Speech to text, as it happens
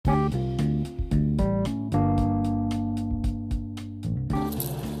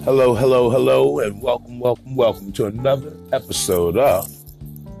Hello, hello, hello, and welcome to another episode of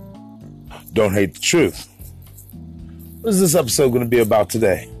Don't Hate the Truth. What is this episode going to be about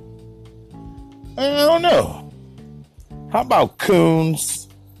today? I don't know. How about Coons,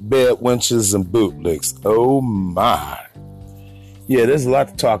 bed winches, and bootlicks? Oh my. Yeah, there's a lot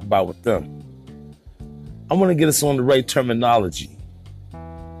to talk about with them. I want to get us on the right terminology.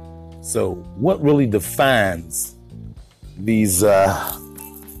 So, what really defines these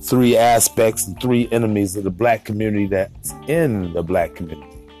three aspects and three enemies of the black community that's in the black community?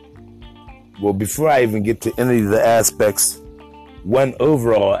 Well, before I even get to any of the aspects, one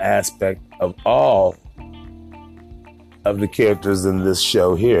overall aspect of all of the characters in this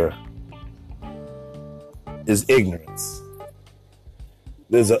show here is ignorance.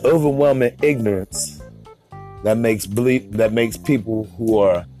 There's an overwhelming ignorance that makes people who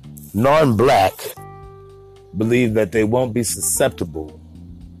are non-black believe that they won't be susceptible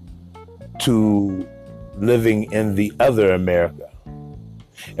to living in the other America.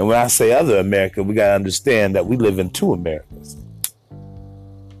 And when I say other America, we got to understand that we live in two Americas.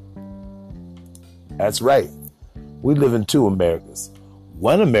 That's right. We live in two Americas.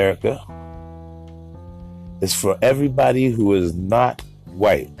 One America is for everybody who is not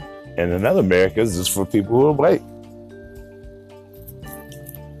white. And another America is just for people who are white.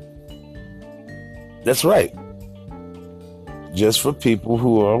 That's right. Just for people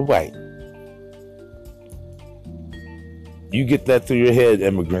who are white. You get that through your head,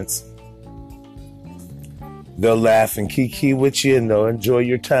 immigrants. They'll laugh and kiki with you and they'll enjoy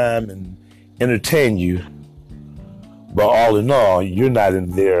your time and entertain you. But all in all, you're not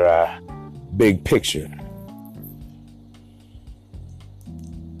in their big picture.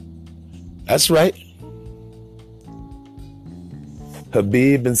 That's right.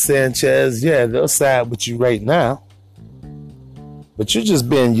 Habib and Sanchez, yeah, they'll side with you right now. But you're just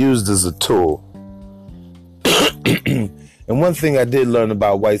being used as a tool. And one thing I did learn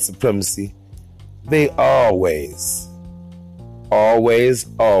about white supremacy, they always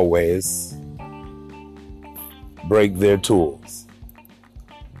break their tools.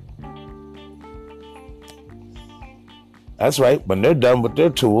 That's right. When they're done with their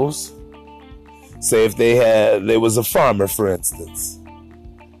tools, say if there was a farmer, for instance,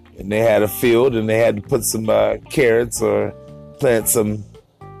 and they had a field and they had to put some carrots or plant some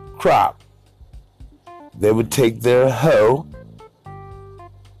crop, they would take their hoe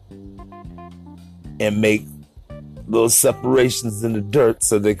and make little separations in the dirt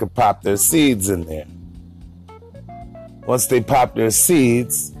so they could pop their seeds in there. Once they pop their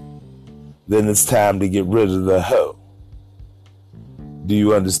seeds, then it's time to get rid of the hoe. Do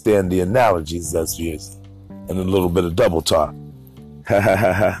you understand the analogies that's used? And a little bit of double talk.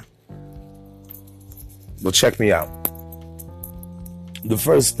 Well, check me out. The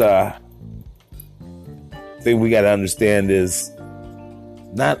first thing we got to understand is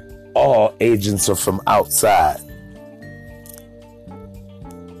not all agents are from outside.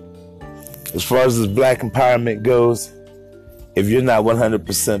 As far as this black empowerment goes, if you're not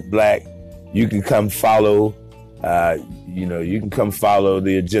 100% black, you can come follow, you can come follow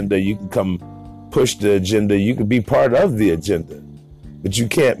the agenda. You can come push the agenda. You can be part of the agenda, but you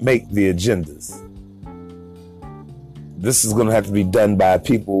can't make the agendas. This is going to have to be done by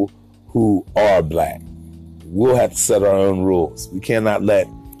people who are black. We'll have to set our own rules. We cannot let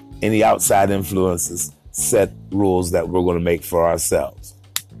any outside influences set rules that we're going to make for ourselves.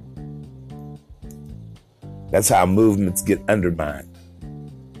 That's how movements get undermined.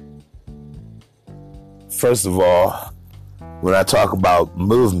 First of all, when I talk about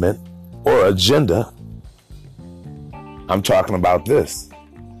movement or agenda, I'm talking about this: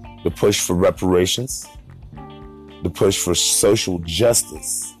 the push for reparations, the push for social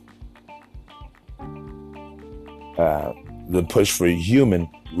justice, the push for human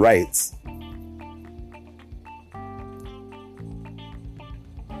rights,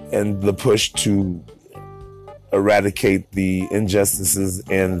 and the push to eradicate the injustices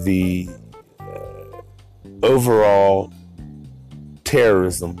and the overall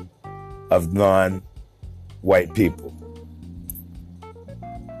terrorism of non-white people.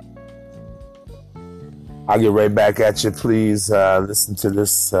 I'll get right back at you. Please listen to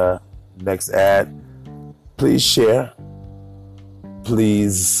this next ad. Please share.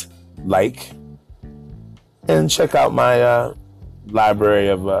 Please like. And check out my library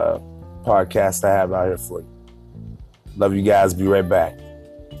of podcasts I have out here for you. Love you guys. Be right back.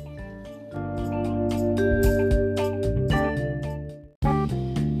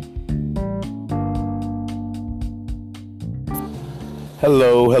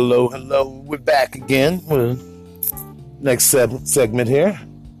 Hello. We're back again with next segment here.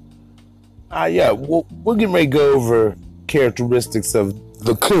 Yeah, we're getting ready to go over characteristics of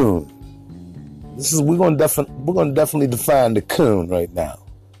the coon. We're gonna definitely define the coon right now.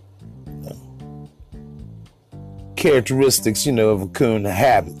 Characteristics, of a coon, the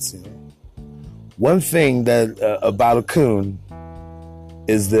habits. One thing that about a coon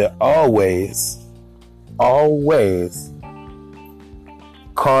is they're always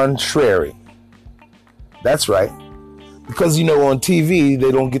contrary. That's right. Because, on TV,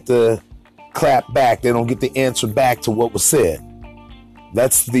 they don't get to clap back. They don't get the answer back to what was said.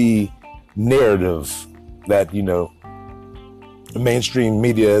 That's the narrative that, the mainstream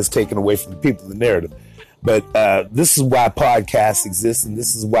media has taken away from the people, the narrative. But this is why podcasts exist, and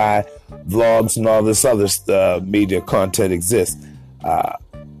this is why vlogs and all this other media content exists.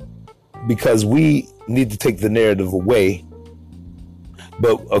 Because we need to take the narrative away.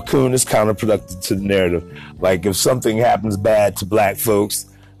 But a coon is counterproductive to the narrative. Like if something happens bad to black folks,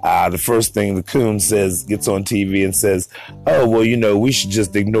 the first thing the coon says, gets on TV and says, oh, well, we should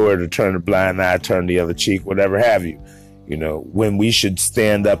just ignore it or turn a blind eye, turn the other cheek, whatever have you. When we should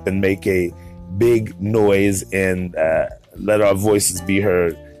stand up and make a big noise and let our voices be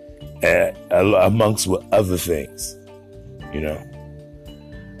heard amongst other things,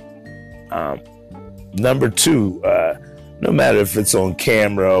 Number two, no matter if it's on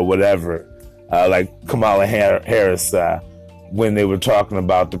camera or whatever, like Kamala Harris, when they were talking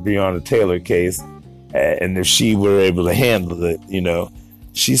about the Breonna Taylor case, and if she were able to handle it,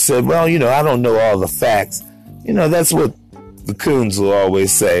 she said, well, I don't know all the facts. That's what the coons will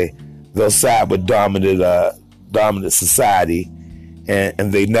always say. They'll side with dominant society,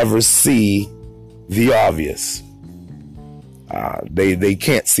 and they never see the obvious. They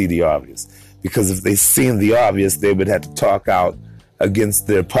can't see the obvious, because if they seen the obvious, they would have to talk out against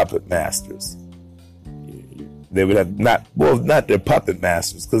their puppet masters. They would have not their puppet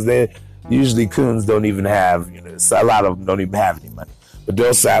masters, because usually coons don't even have, a lot of them don't even have any money, but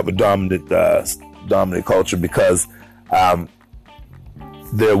they'll side with dominant culture because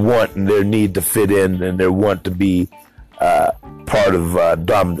their want and their need to fit in and their want to be part of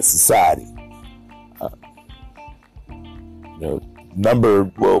dominant society. A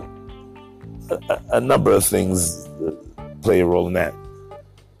number of things play a role in that.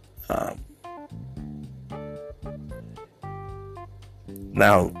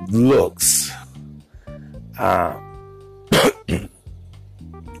 Now, looks.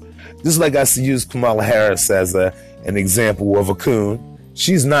 Just like I use Kamala Harris as an example of a coon,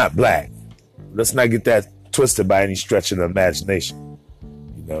 she's not black. Let's not get that twisted by any stretch of the imagination.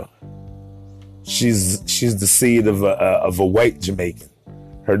 She's the seed of a white Jamaican.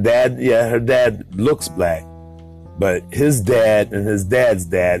 Her dad looks black, but his dad and his dad's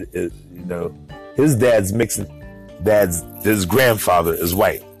dad is, his dad's mixing. His grandfather is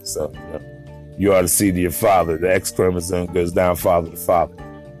white, so you are the seed of your father. The X chromosome goes down father to father.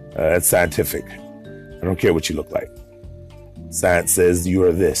 That's scientific. I don't care what you look like. Science says you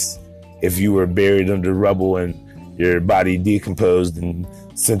are this. If you were buried under rubble and your body decomposed, and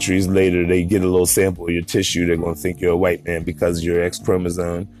centuries later they get a little sample of your tissue, they're going to think you're a white man because your X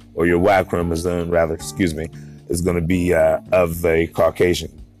chromosome, or your Y chromosome rather, is going to be of a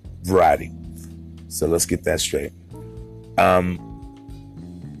Caucasian variety. So let's get that straight.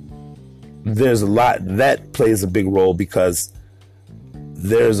 There's a lot that plays a big role, because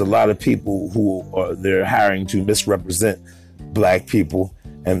there's a lot of people who they're hiring to misrepresent black people,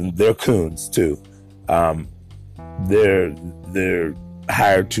 and they're coons too. They're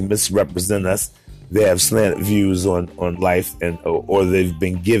hired to misrepresent us. They have slanted views on life, or they've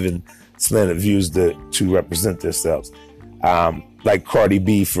been given slanted views to represent themselves. Like Cardi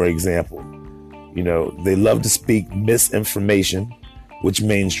B, for example. They love to speak misinformation, which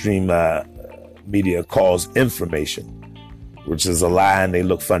mainstream media calls information, which is a lie, and they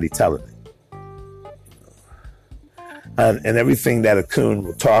look funny telling it. And everything that a coon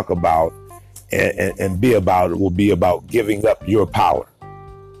will talk about and be about, it will be about giving up your power,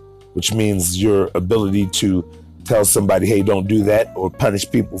 which means your ability to tell somebody, hey, don't do that, or punish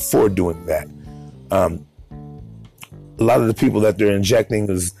people for doing that. A lot of the people that they're injecting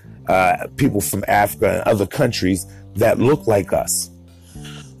is people from Africa and other countries that look like us.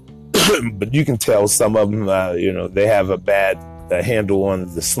 But you can tell some of them, they have a bad handle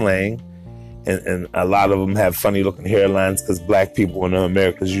on the slang. And a lot of them have funny looking hairlines, because black people in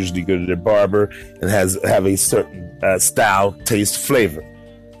America usually go to their barber and have a certain style, taste, flavor.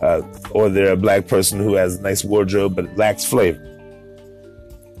 Or they're a black person who has a nice wardrobe but lacks flavor.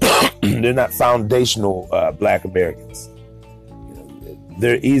 They're not foundational black Americans.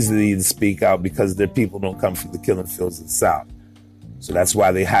 They're easy to speak out because their people don't come from the killing fields of the South. So that's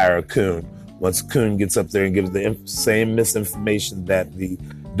why they hire a coon Once a coon gets up there and gives the same misinformation that the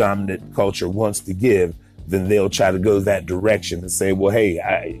dominant culture wants to give, then they'll try to go that direction and say, well,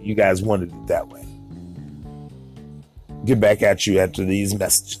 hey, you guys wanted it that way. Get back at you after these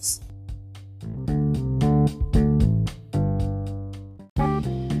messages.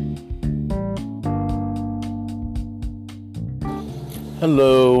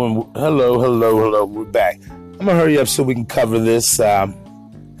 Hello. We're back. I'm gonna hurry up so we can cover this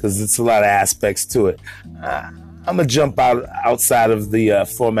because it's a lot of aspects to it. I'm gonna jump outside of the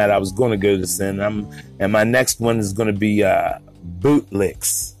format I was going to go this in. And my next one is going to be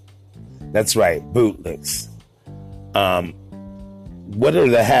bootlicks. That's right, bootlicks. What are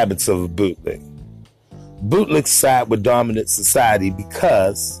the habits of a bootlick? Bootlicks side with dominant society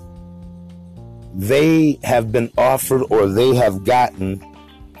because they have been offered or they have gotten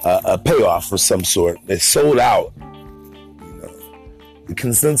a payoff of some sort. They sold out. The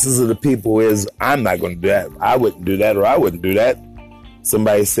consensus of the people is, I'm not going to do that. I wouldn't do that, or I wouldn't do that.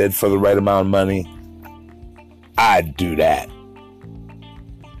 Somebody said for the right amount of money, I'd do that.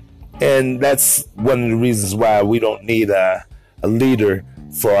 And that's one of the reasons why we don't need a leader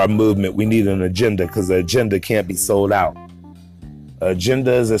for our movement. We need an agenda, because the agenda can't be sold out.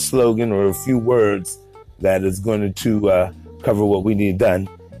 Agenda is a slogan or a few words that is going to cover what we need done,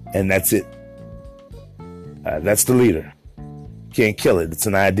 and that's it. That's the leader. Can't kill it. It's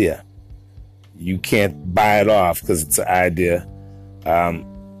an idea. You can't buy it off because it's an idea.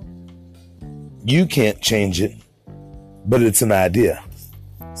 You can't change it, but it's an idea.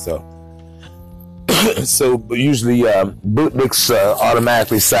 So usually bootlicks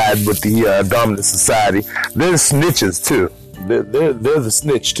automatically side with the dominant society. They're snitches too. They're the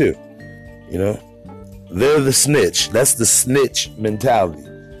snitch too, you know. They're the snitch. That's the snitch mentality.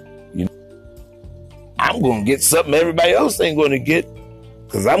 You know, I'm gonna get something everybody else ain't gonna get,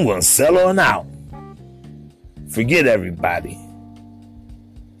 because I'm gonna sell on out. Forget everybody.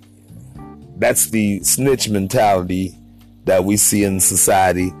 That's the snitch mentality that we see in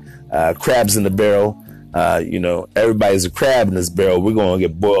society. Crabs in the barrel. Everybody's a crab in this barrel. We're gonna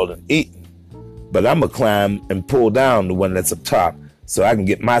get boiled and eaten. But I'm going to climb and pull down the one that's up top so I can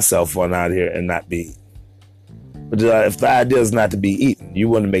get myself on out here and not be eaten. But if the idea is not to be eaten, you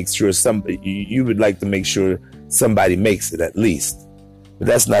want to make sure you would like to make sure somebody makes it at least. But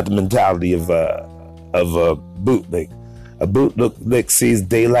that's not the mentality of a bootlick. A bootlick sees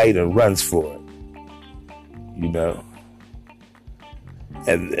daylight and runs for it. You know?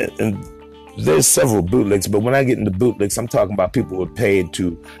 And there's several bootlicks, but when I get into bootlicks, I'm talking about people who are paid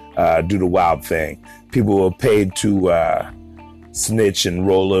to do the wild thing. People who are paid to snitch and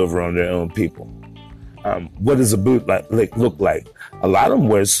roll over on their own people. What does a bootlick look like? A lot of them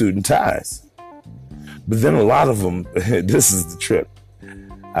wear suit and ties. But then a lot of them, this is the trip,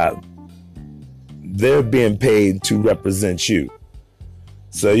 they're being paid to represent you.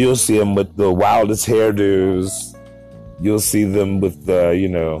 So you'll see them with the wildest hairdos. You'll see them with,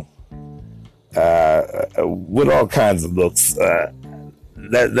 with all kinds of looks.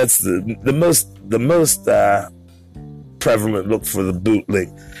 That's the most prevalent look for the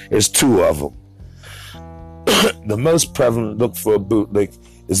bootlick. There's two of them. The most prevalent look for a bootlick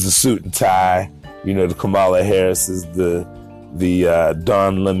is the suit and tie. You know, the Kamala Harris's, the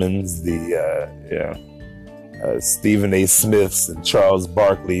Don Lemons, the Stephen A. Smiths and Charles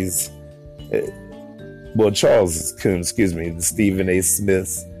Barkley's. Charles is Coons, excuse me. The Stephen A.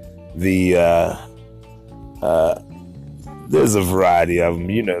 Smiths, there's a variety of them,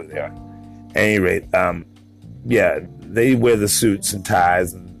 you know they are. At any rate, they wear the suits and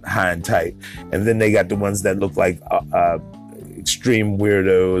ties and high and tight. And then they got the ones that look like extreme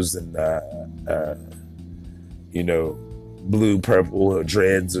weirdos and, blue, purple,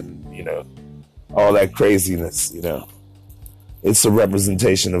 dreads and, all that craziness, It's a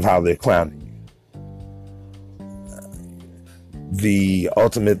representation of how they're clowning you. The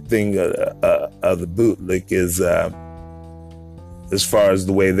ultimate thing of the bootlick is, as far as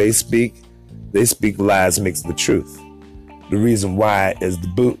the way they speak lies mixed with truth. The reason why is the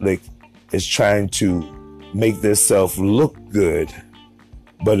bootlick is trying to make themselves look good,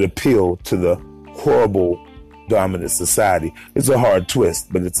 but appeal to the horrible dominant society. It's a hard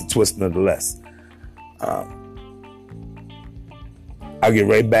twist, but it's a twist nonetheless. I'll get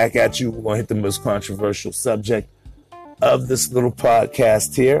right back at you. We're going to hit the most controversial subject of this little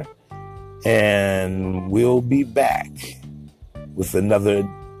podcast here, and we'll be back with another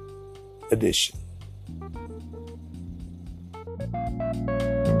edition.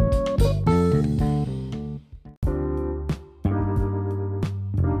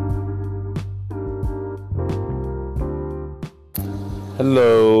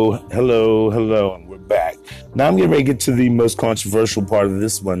 Hello, and we're back. Now I'm getting ready to get to the most controversial part of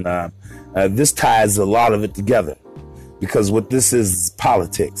this one. This ties a lot of it together because what this is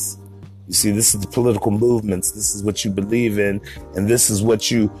politics. You see, this is the political movements. This is what you believe in, and this is what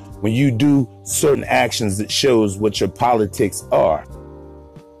when you do certain actions, that shows what your politics are.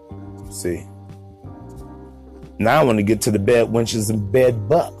 See. Now I want to get to the bad winches and bad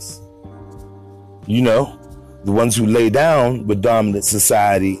bucks. You know, the ones who lay down with dominant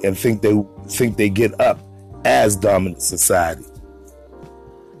society and think they get up as dominant society.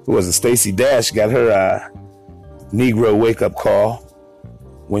 Who was it? Stacey Dash got her Negro wake-up call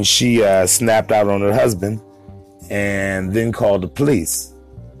when she snapped out on her husband and then called the police.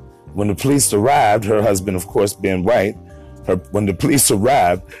 When the police arrived, her husband, of course, being white, when the police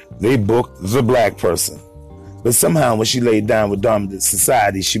arrived, they booked the black person. But somehow when she laid down with dominant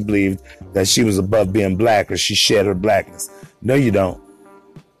society, she believed that she was above being black, or she shared her blackness. No, you don't.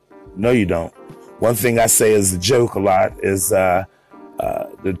 No, you don't. One thing I say as a joke a lot is the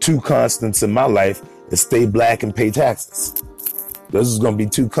two constants in my life is stay black and pay taxes. Those is going to be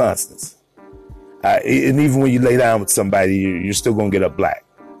two constants. And even when you lay down with somebody, you're still going to get up black.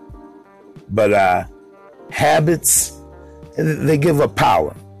 But habits, they give up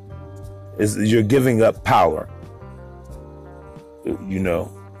power. You're giving up power. You know,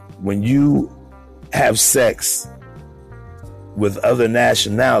 when you have sex with other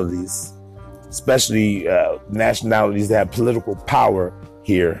nationalities, especially nationalities that have political power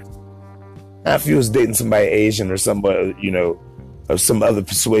here. Now, if you was dating somebody Asian or somebody, you know, of some other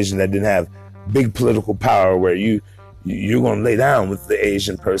persuasion that didn't have big political power, where you're going to lay down with the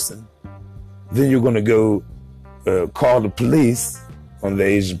Asian person, then you're going to go call the police on the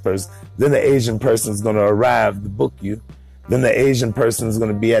Asian person. Then the Asian person is going to arrive to book you. Then the Asian person is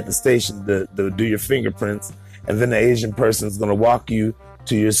going to be at the station to do your fingerprints. And then the Asian person is going to walk you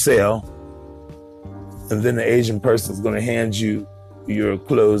to your cell. And then the Asian person is going to hand you your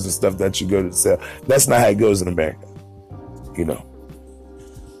clothes and stuff that you go to the cell. That's not how it goes in America. You know,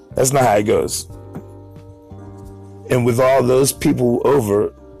 that's not how it goes. And with all those people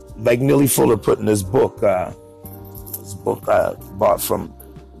over, like Neely Fuller put in this book I bought from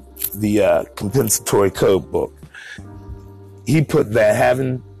the Compensatory Code book, he put that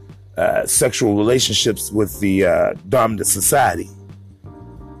having sexual relationships with the dominant society,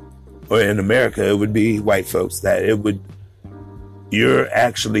 or in America, it would be white folks, that you're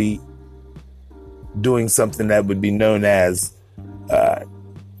actually doing something that would be known as,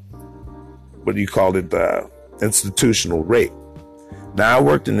 what do you call it, institutional rape. Now, I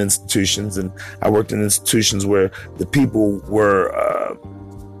worked in institutions, and I worked in institutions where the people were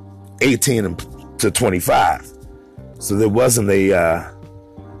 18 to 25. So there wasn't a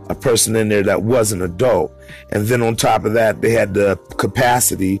person in there that was an adult. And then on top of that, they had the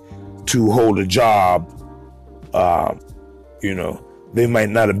capacity to hold a job. You know, they might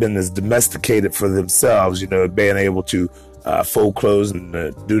not have been as domesticated for themselves, you know, being able to fold clothes and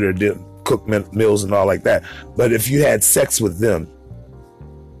do their cook meals and all like that. But if you had sex with them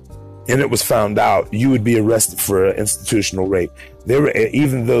and it was found out, you would be arrested for institutional rape. They were,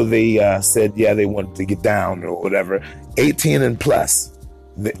 even though they said, yeah, they wanted to get down or whatever, 18 and plus.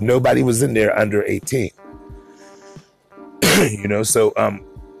 Nobody was in there under 18. You know, so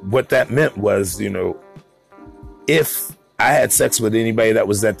what that meant was, you know, if I had sex with anybody that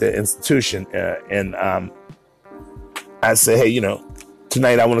was at the institution and I say, hey, you know,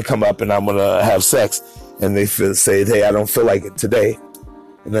 tonight I want to come up and I'm going to have sex, and they say, hey, I don't feel like it today.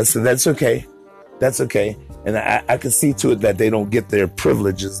 And I said, that's okay. That's okay. And I could see to it that they don't get their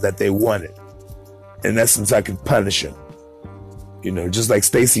privileges that they wanted. In essence, I could punish them. You know, just like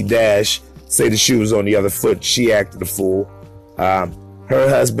Stacey Dash, say the shoe was on the other foot, she acted a fool. Her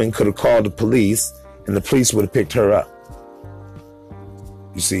husband could have called the police, and the police would have picked her up.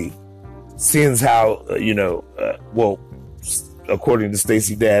 You see, seeing how, you know, well, according to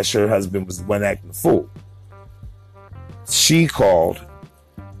Stacey Dash, her husband was the one acting a fool. She called,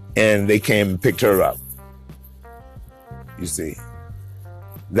 and they came and picked her up. You see,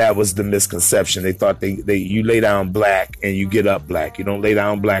 that was the misconception. They thought you lay down black and you get up black. You don't lay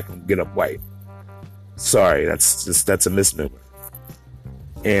down black and get up white. Sorry, that's a misnomer.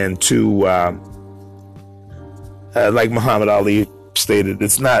 And to like Muhammad Ali stated,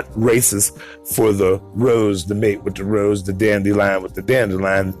 it's not racist for the rose to mate with the rose, the dandelion with the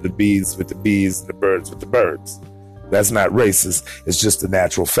dandelion, the bees with the bees, and the birds with the birds. That's not racist. It's just a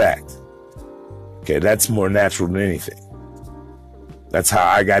natural fact. Okay, that's more natural than anything. That's how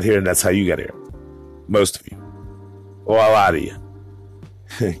I got here, and that's how you got here. Most of you. Or a lot of you.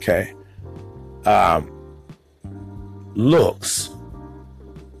 Okay. Looks.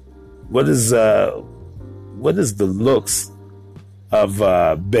 what is the looks of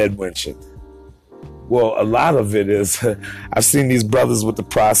bed winching? Well, a lot of it is, I've seen these brothers with the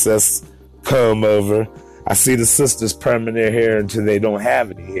process comb over. I see the sisters perming their hair until they don't have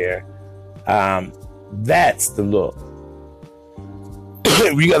any hair. That's the look.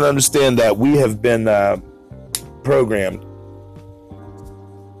 We got to understand that we have been programmed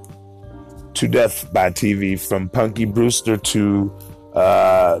to death by TV, from Punky Brewster to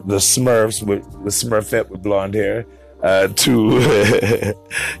the Smurfs with Smurfette with blonde hair, to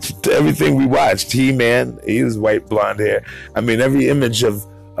everything we watched. He-Man, he was white blonde hair. I mean, every image of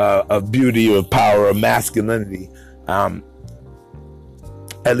beauty or power or masculinity. At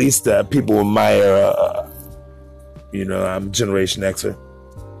least people in my era, I'm Generation Xer.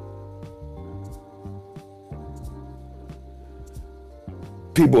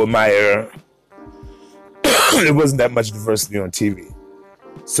 People in my era, there wasn't that much diversity on TV.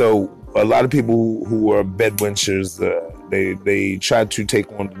 So a lot of people who were bed winchers, they tried to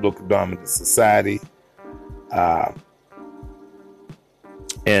take on the look of dominant society.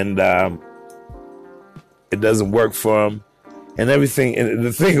 And it doesn't work for them. And everything. And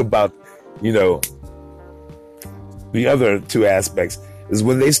the thing about, the other two aspects is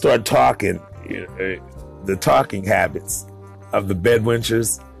when they start talking, the talking habits of the bed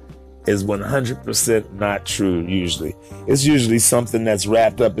winchers is 100% not true. Usually it's usually something that's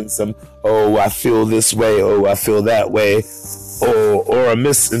wrapped up in some, oh, I feel this way, oh, I feel that way, or a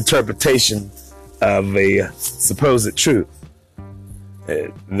misinterpretation of a supposed truth.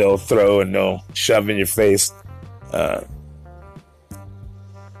 They'll throw and they'll shove in your face,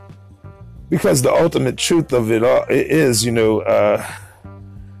 because the ultimate truth of it all is,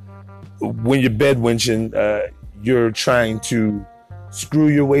 when you're bed winching, you're trying to screw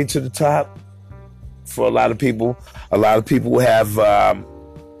your way to the top. For a lot of people have,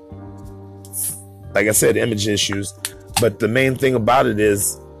 like I said, image issues. But the main thing about it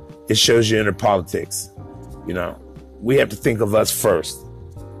is it shows your inner politics. We have to think of us first.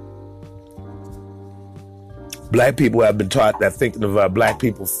 Black people have been taught that thinking of black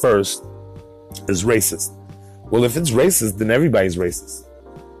people first is racist. Well, if it's racist, then everybody's racist.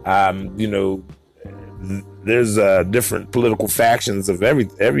 There's different political factions of every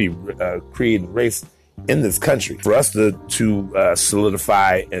creed and race in this country. For us to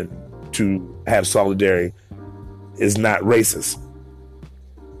solidify and to have solidarity is not racist.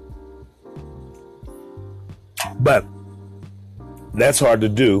 But that's hard to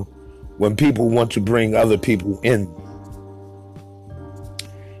do when people want to bring other people in.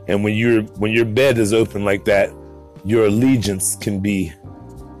 And when your bed is open like that, your allegiance can be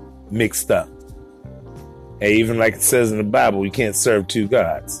mixed up. And even like it says in the Bible, you can't serve two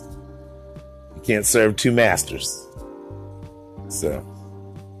gods. You can't serve two masters. So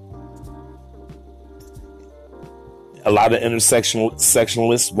a lot of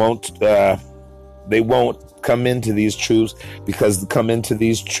intersectionalists won't come into these truths, because to come into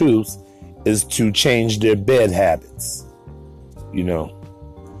these truths is to change their bed habits.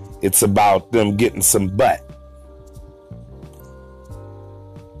 It's about them getting some butt.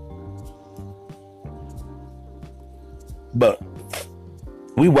 But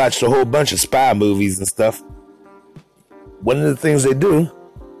we watched a whole bunch of spy movies and stuff. One of the things they do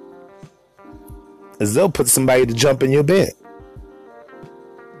is they'll put somebody to jump in your bed.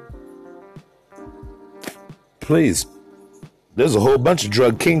 Please. There's a whole bunch of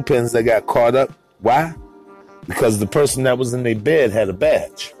drug kingpins that got caught up. Why? Because the person that was in their bed had a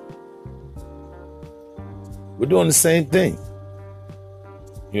badge. We're doing the same thing.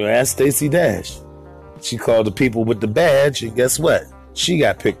 Ask Stacey Dash. She called the people with the badge, and guess what? She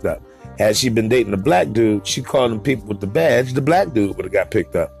got picked up. Had she been dating a black dude, she called them people with the badge, the black dude would have got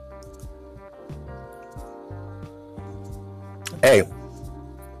picked up. Hey,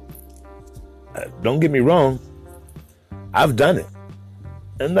 don't get me wrong. I've done it.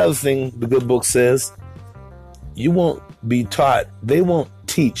 Another thing the good book says, you won't be taught, they won't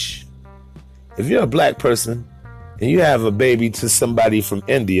teach. If you're a black person and you have a baby to somebody from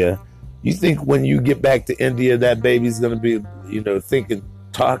India, you think when you get back to India, that baby's going to be,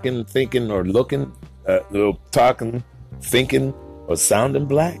 talking, thinking, or looking, talking, thinking, or sounding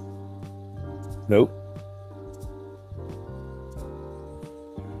black? Nope.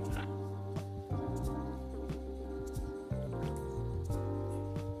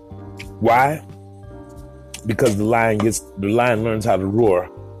 Why? Because the lion learns how to roar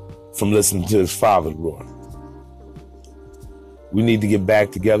from listening to his father roar. We need to get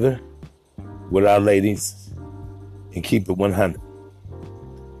back together with our ladies and keep it 100.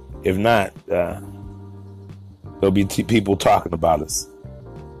 If not, there'll be people talking about us,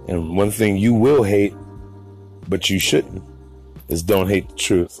 And one thing you will hate, but you shouldn't, is don't hate the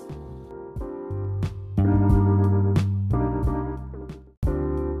truth.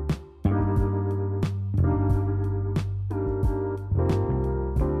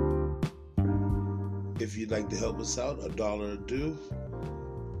 If you'd like to help us out, $1 or $2,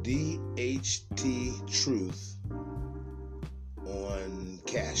 DHT Truth on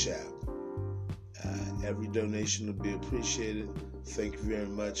Cash App. Every donation will be appreciated. Thank you very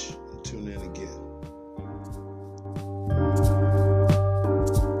much, and tune in again.